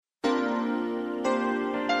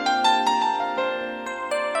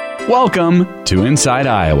Welcome to Inside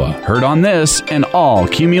Iowa, heard on this and all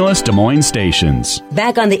Cumulus Des Moines stations.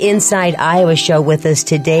 Back on the Inside Iowa show with us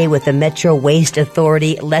today with the Metro Waste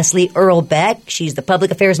Authority, Leslie Irlbeck. She's the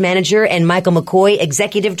Public Affairs Manager, and Michael McCoy,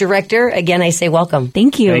 Executive Director. Again, I say welcome.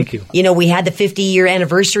 Thank you. Thank you. You know, we had the 50-year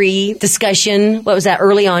anniversary discussion. What was that,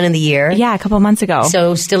 early on in the year? Yeah, a couple months ago.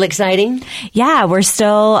 So still exciting? Yeah, we're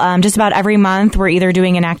still just about every month we're either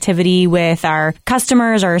doing an activity with our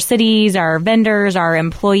customers, our cities, our vendors, our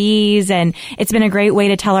employees, and it's been a great way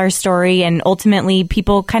to tell our story. And ultimately,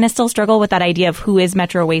 people kind of still struggle with that idea of who is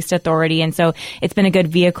Metro Waste Authority. And so it's been a good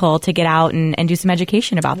vehicle to get out and do some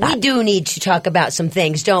education about that. We do need to talk about some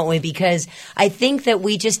things, don't we? Because I think that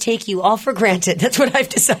we just take you all for granted. That's what I've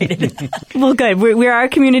decided. Well, good. We're a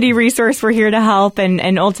community resource. We're here to help.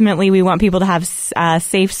 And ultimately, we want people to have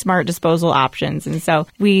safe, smart disposal options. And so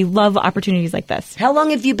we love opportunities like this. How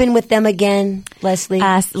long have you been with them again, Leslie?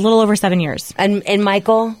 A little over 7 years. And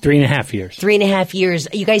Michael? 3.5 years. 3.5 years.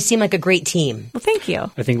 You guys seem like a great team. Well, thank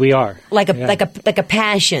you. I think we are. Like a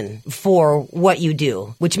passion for what you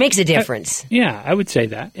do, which makes a difference. Yeah, I would say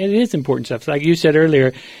that. It is important stuff. Like you said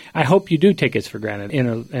earlier, I hope you do take us for granted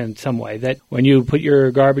in some way, that when you put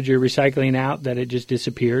your garbage or recycling out, that it just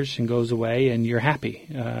disappears and goes away, and you're happy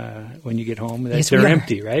when you get home that they're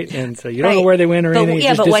empty, right? And so you don't know where they went or anything.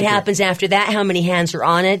 Yeah, but what happens after that? How many hands are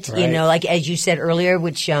on it? Right. You know, like as you said earlier,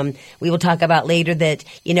 which we will talk about later, that,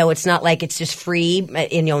 you know, it's not like it's just free,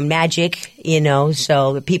 you know, magic, you know,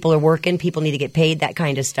 so people are working, people need to get paid, that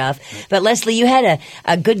kind of stuff. But Leslie, you had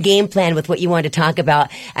a good game plan with what you wanted to talk about.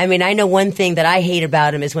 I mean, I know one thing that I hate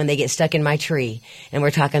about them is when they get stuck in my tree, and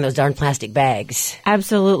we're talking those darn plastic bags.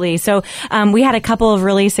 Absolutely. So we had a couple of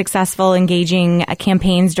really successful, engaging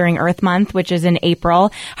campaigns during Earth Month, which is in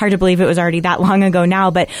April. Hard to believe it was already that long ago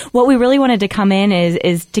now, but what we really wanted to come in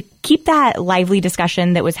is to keep that lively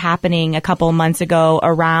discussion that was happening a couple months ago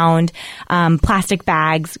around plastic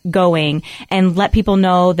bags going, and let people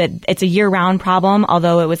know that it's a year-round problem,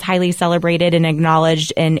 although it was highly celebrated and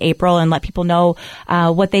acknowledged in April, and let people know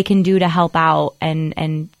what they can do to help out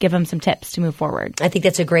and give them some tips to move forward. I think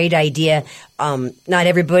that's a great idea. Not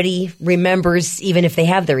everybody remembers, even if they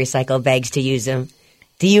have the recycled bags, to use them.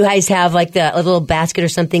 Do you guys have like a little basket or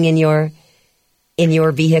something in your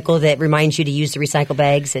vehicle that reminds you to use the recycle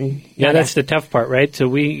bags? And yeah, that's the tough part, right? So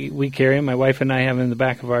we carry them. My wife and I have them in the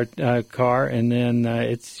back of our car, and then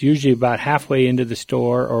it's usually about halfway into the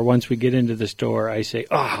store, or once we get into the store, I say,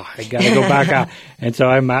 "Oh, I got to go back out," and so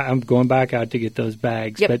I'm going back out to get those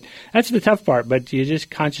bags. Yep. But that's the tough part. But you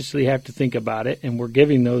just consciously have to think about it, and we're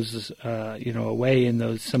giving those, away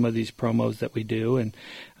in some of these promos that we do, and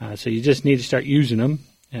so you just need to start using them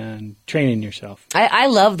and training yourself. I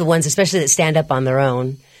love the ones, especially that stand up on their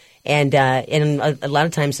own. And a lot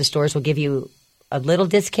of times the stores will give you a little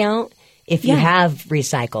discount if you have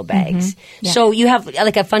recycle bags. Mm-hmm. Yeah. So you have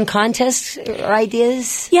like a fun contest or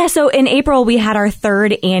ideas? Yeah, so in April we had our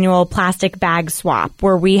third annual plastic bag swap,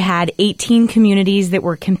 where we had 18 communities that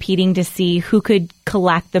were competing to see who could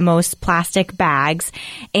collect the most plastic bags.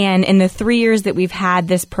 And in the 3 years that we've had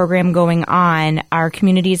this program going on, our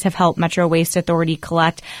communities have helped Metro Waste Authority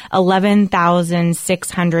collect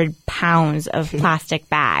 11,600 pounds of plastic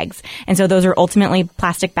bags. And so those are ultimately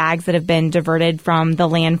plastic bags that have been diverted from the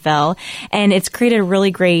landfill. And it's created a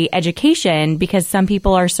really great education, because some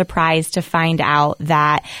people are surprised to find out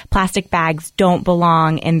that plastic bags don't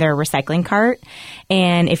belong in their recycling cart.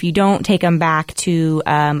 And if you don't take them back to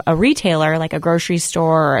a retailer, like a grocery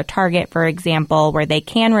store or a Target, for example, where they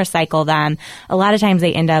can recycle them, a lot of times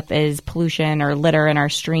they end up as pollution or litter in our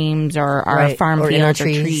streams or our farm fields or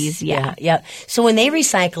trees. Yeah. So when they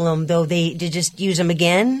recycle them, though, they just use them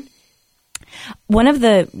again? Do you want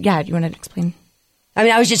to explain? I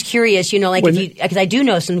mean, I was just curious, because I do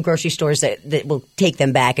know some grocery stores that will take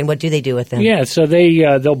them back, and what do they do with them? Yeah, so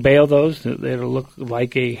they'll bale those. It'll look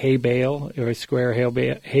like a hay bale or a square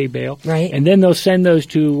hay bale. Right. And then they'll send those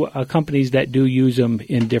to companies that do use them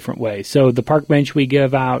in different ways. So the park bench we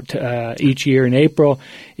give out each year in April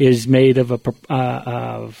is made of a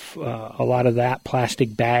lot of that.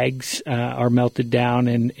 Plastic bags are melted down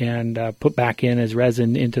and put back in as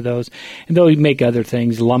resin into those. And they'll make other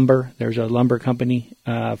things. Lumber. There's a lumber company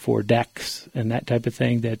for decks and that type of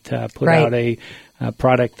thing that put out a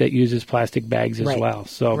product that uses plastic bags as well.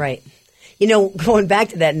 So going back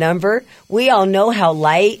to that number, we all know how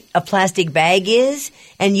light a plastic bag is,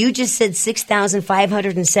 and you just said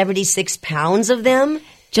 6,576 pounds of them?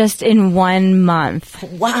 Just in 1 month.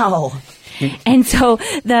 Wow. And so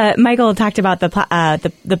Michael talked about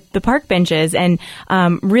the park benches, and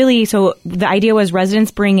really, so the idea was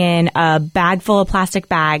residents bring in a bag full of plastic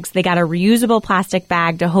bags. They got a reusable plastic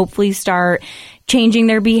bag to hopefully start changing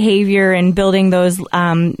their behavior and building those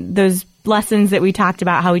lessons that we talked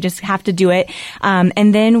about, how we just have to do it.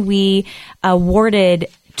 And then we awarded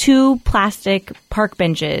 2 plastic park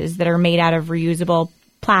benches that are made out of reusable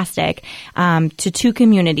plastic to 2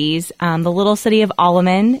 communities. The little city of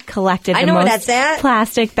Alleman collected the most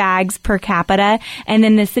plastic bags per capita, and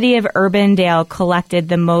then the city of Urbandale collected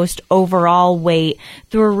the most overall weight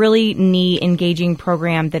through a really neat, engaging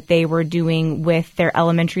program that they were doing with their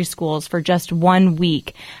elementary schools for just 1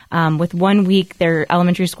 week. With 1 week, their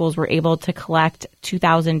elementary schools were able to collect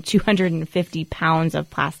 2,250 pounds of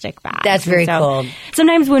plastic bags. That's very cool.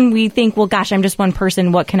 Sometimes when we think, well, gosh, I'm just one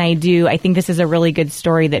person, what can I do? I think this is a really good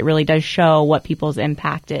story that really does show what people's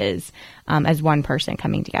impact is as one person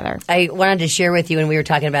coming together. I wanted to share with you, and we were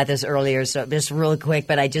talking about this earlier, so just real quick,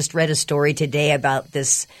 but I just read a story today about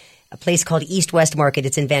a place called East West Market.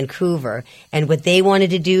 It's in Vancouver. And what they wanted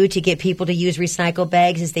to do to get people to use recycle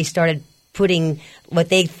bags is they started putting what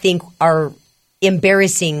they think are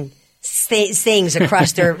embarrassing things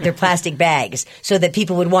across their plastic bags so that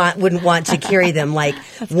people wouldn't want to carry them. Like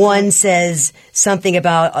one says something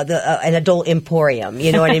about an adult emporium,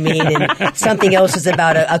 you know what I mean? And something else is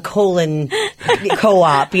about a colon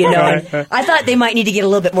co-op, you know. And I thought they might need to get a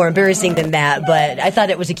little bit more embarrassing than that, but I thought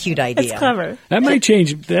it was a cute idea. It's clever. That might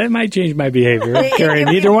change my behavior, carrying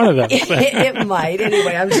either one of them. It might.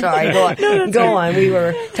 Anyway, I'm sorry. Go on. We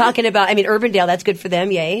were talking about, Urbandale, that's good for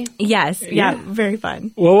them, yay? Yes. Yeah. Very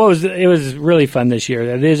fun. Well, it was really fun this year.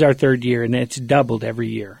 It is our 3rd year, and it's doubled every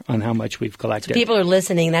year on how much we've collected. So people are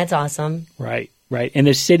listening. That's awesome. Right. And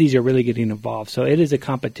the cities are really getting involved. So it is a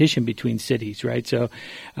competition between cities, right? So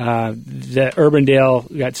the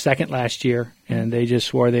Urbandale got second last year, and they just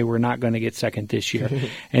swore they were not going to get second this year.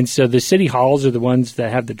 And so the city halls are the ones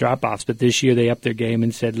that have the drop-offs. But this year they upped their game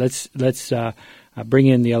and said, let's bring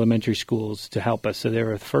in the elementary schools to help us. So they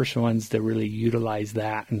were the first ones to really utilize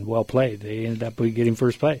that, and well played. They ended up getting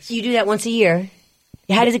first place. You do that once a year.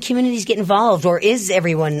 How do the communities get involved, or is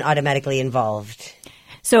everyone automatically involved?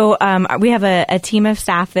 So we have a team of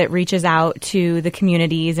staff that reaches out to the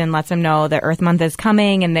communities and lets them know that Earth Month is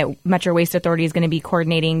coming and that Metro Waste Authority is going to be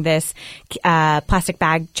coordinating this plastic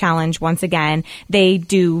bag challenge once again. They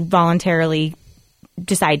do voluntarily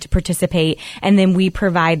decide to participate, and then we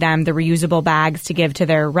provide them the reusable bags to give to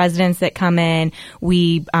their residents that come in.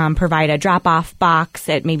 We provide a drop-off box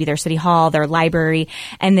at maybe their city hall, their library,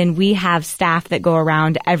 and then we have staff that go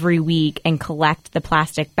around every week and collect the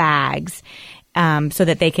plastic bags so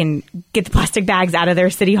that they can get the plastic bags out of their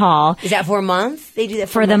city hall. Is that for a month? They do that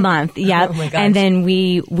for the month, yeah. Oh my gosh. And then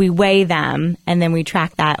we weigh them, and then we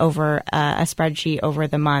track that over a spreadsheet over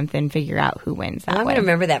the month and figure out who wins that way. I'm going to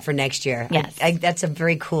remember that for next year. Yes. That's a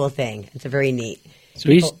very cool thing. It's a very neat. So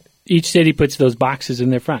each city puts those boxes in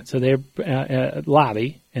their front. So they're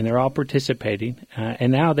lobby, and they're all participating.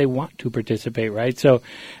 And now they want to participate, right? So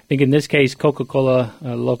I think in this case, Coca-Cola,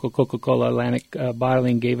 local Coca-Cola Atlantic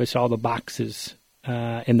Bottling gave us all the boxes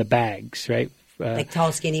in the bags, right? Like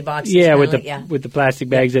tall, skinny boxes. Yeah, with the plastic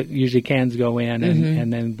bags that usually cans go in.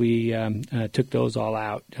 And then we took those all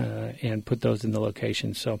out and put those in the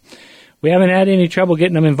location. So we haven't had any trouble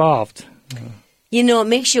getting them involved. You know, it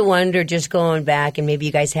makes you wonder, just going back, and maybe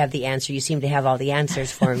you guys have the answer. You seem to have all the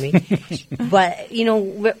answers for me. But, you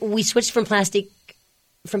know, we switched from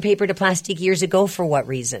paper to plastic years ago for what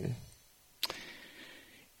reason?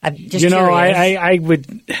 I'm just curious.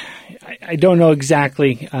 I don't know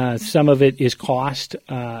exactly. Some of it is cost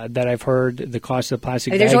that I've heard, the cost of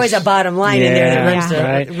plastic bags. There's always a bottom line in there that runs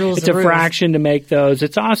the rules. It's a fraction to make those.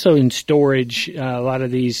 It's also in storage. A lot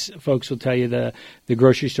of these folks will tell you, the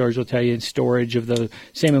grocery stores will tell you, in storage of the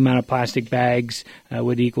same amount of plastic bags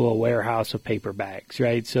would equal a warehouse of paper bags,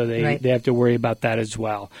 right? So they have to worry about that as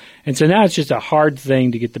well. And so now it's just a hard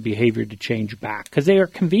thing to get the behavior to change back, because they are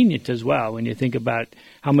convenient as well when you think about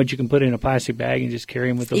how much you can put in a plastic bag and just carry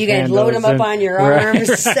them with those handles. You can load them up on your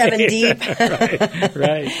arms, 7 deep.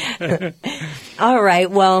 Right. All right.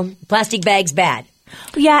 Well, plastic bags bad.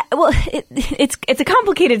 Yeah, well, it's a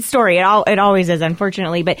complicated story. It always is,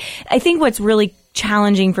 unfortunately. But I think what's really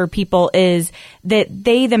challenging for people is that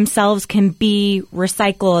they themselves can be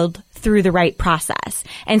recycled through the right process.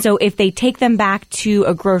 And so if they take them back to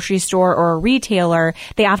a grocery store or a retailer,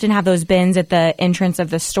 they often have those bins at the entrance of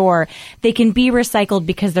the store. They can be recycled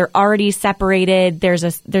because they're already separated. There's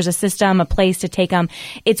a system, a place to take them.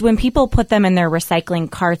 It's when people put them in their recycling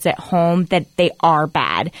carts at home that they are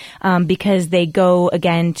bad, because they go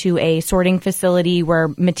again to a sorting facility where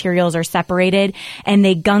materials are separated, and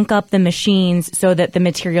they gunk up the machines so that the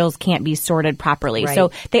materials can't be sorted properly. Right. So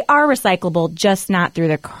they are recyclable, just not through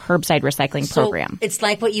the curbside recycling program. It's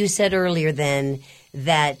like what you said earlier then,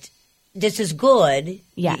 that this is good.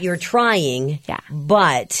 Yes. You're trying. Yeah.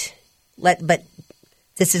 But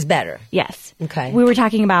this is better. Yes. Okay. We were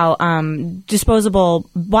talking about disposable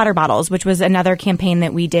water bottles, which was another campaign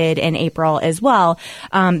that we did in April as well.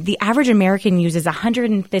 The average American uses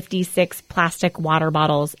 156 plastic water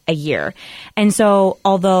bottles a year. And so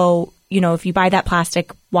although, if you buy that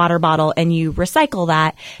plastic water bottle and you recycle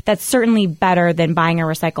that, that's certainly better than buying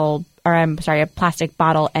a plastic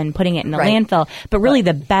bottle and putting it in the landfill. But really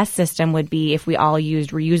the best system would be if we all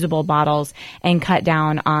used reusable bottles and cut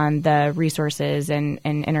down on the resources and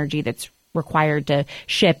energy that's required to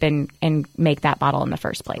ship and make that bottle in the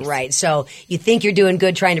first place. Right. So you think you're doing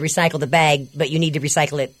good trying to recycle the bag, but you need to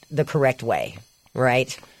recycle it the correct way.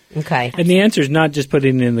 Right. Okay. And the answer is not just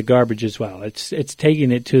putting it in the garbage as well. It's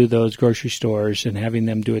taking it to those grocery stores and having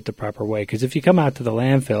them do it the proper way. Because if you come out to the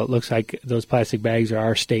landfill, it looks like those plastic bags are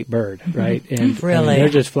our state bird, right? And really? They're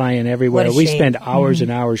just flying everywhere. What a We shame. spend hours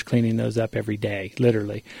and hours cleaning those up every day,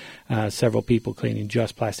 literally. Several people cleaning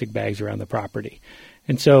just plastic bags around the property.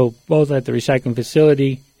 And so both at the recycling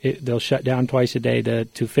facility, they'll shut down twice a day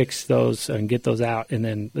to fix those and get those out. And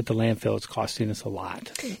then at the landfill, it's costing us a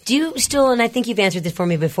lot. Do you still, and I think you've answered this for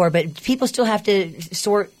me before, but people still have to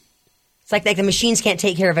sort, it's like the machines can't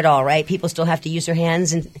take care of it all, right? People still have to use their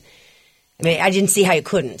hands. And I mean, I didn't see how you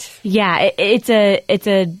couldn't. Yeah, it's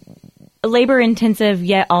a labor-intensive,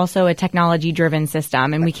 yet also a technology-driven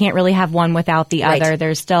system, and we can't really have one without the other.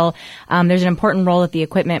 There's still there's an important role that the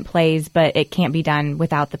equipment plays, but it can't be done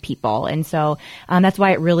without the people. And so that's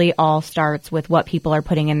why it really all starts with what people are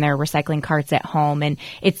putting in their recycling carts at home. And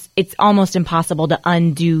it's almost impossible to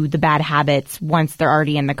undo the bad habits once they're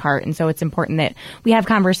already in the cart. And so it's important that we have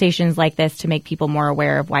conversations like this to make people more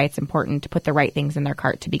aware of why it's important to put the right things in their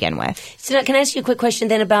cart to begin with. So now, can I ask you a quick question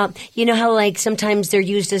then about, how sometimes they're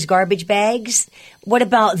used as garbage bags? What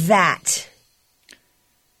about that?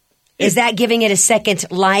 Is that giving it a second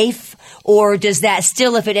life? Or does that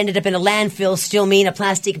still, if it ended up in a landfill, still mean a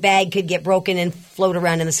plastic bag could get broken and float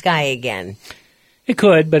around in the sky again? It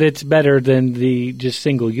could, but it's better than the just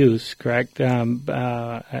single use, correct?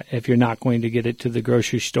 If you're not going to get it to the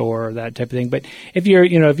grocery store or that type of thing. But if you're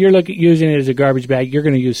using it as a garbage bag, you're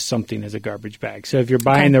going to use something as a garbage bag. So if you're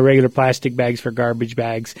buying the regular plastic bags for garbage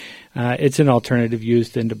bags, it's an alternative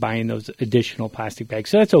use than to buying those additional plastic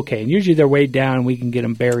bags. So that's okay. And usually they're weighed down and we can get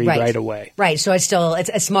them buried right away. Right. So it's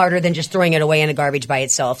smarter than just throwing it away in a garbage by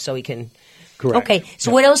itself, so we can. Correct. Okay,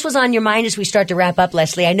 so what else was on your mind as we start to wrap up,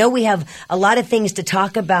 Leslie? I know we have a lot of things to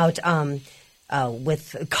talk about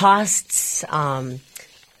with costs.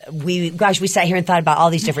 We sat here and thought about all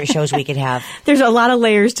these different shows we could have. There's a lot of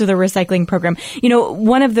layers to the recycling program.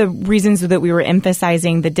 One of the reasons that we were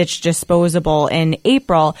emphasizing the ditch disposable in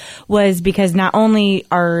April was because not only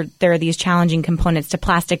are there these challenging components to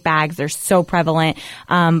plastic bags, they're so prevalent,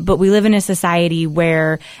 but we live in a society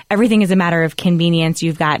where everything is a matter of convenience.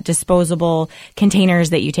 You've got disposable containers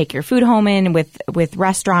that you take your food home in with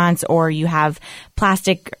restaurants, or you have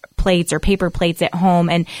plastic plates or paper plates at home.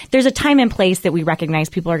 And there's a time and place that we recognize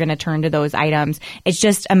people are going to turn to those items. It's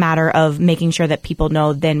just a matter of making sure that people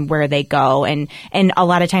know then where they go. And a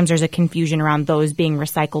lot of times there's a confusion around those being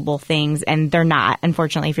recyclable things, and they're not.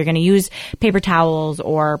 Unfortunately, if you're going to use paper towels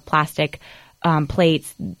or plastic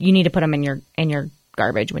plates, you need to put them in your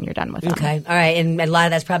garbage when you're done with them. Okay. All right. And a lot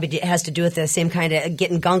of that's probably has to do with the same kind of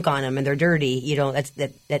getting gunk on them, and they're dirty. You don't want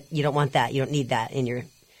that. You don't need that in your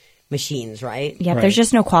machines, right? Yeah, right. There's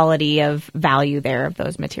just no quality of value there of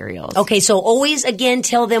those materials. Okay, so always, again,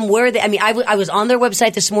 tell them where I was on their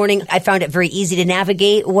website this morning. I found it very easy to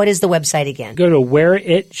navigate. What is the website again? Go to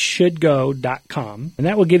whereitshouldgo.com, and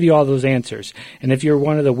that will give you all those answers. And if you're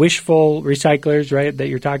one of the wishful recyclers, right, that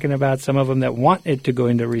you're talking about, some of them that want it to go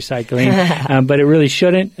into recycling, but it really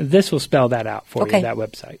shouldn't, this will spell that out for you, that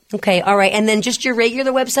website. Okay, all right. And then just your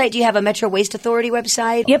regular website, do you have a Metro Waste Authority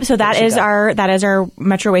website? Yep, so that is our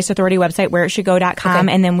Metro Waste Authority website, whereitshouldgo.com.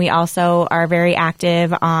 Okay. And then we also are very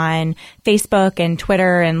active on Facebook and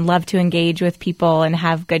Twitter and love to engage with people and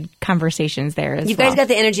have good conversations there as well. You guys got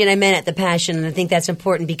the energy, and I meant it, the passion, and I think that's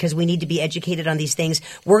important because we need to be educated on these things.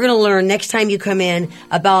 We're going to learn next time you come in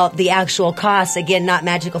about the actual costs. Again, not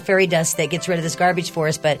magical fairy dust that gets rid of this garbage for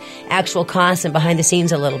us, but actual costs and behind the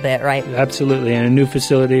scenes a little bit, right? Absolutely. And a new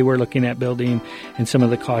facility we're looking at building and some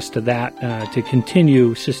of the cost of that to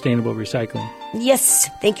continue sustainable recycling. Yes.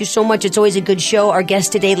 Thank you so much. It's always a good show. Our guests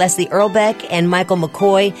today, Leslie Irlbeck and Micheal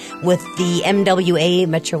McCoy with the MWA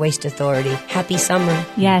Metro Waste Authority. Happy summer.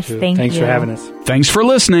 Yes, thank you. Thanks for having us. Thanks for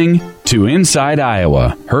listening to Inside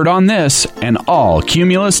Iowa. Heard on this and all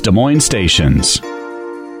Cumulus Des Moines stations.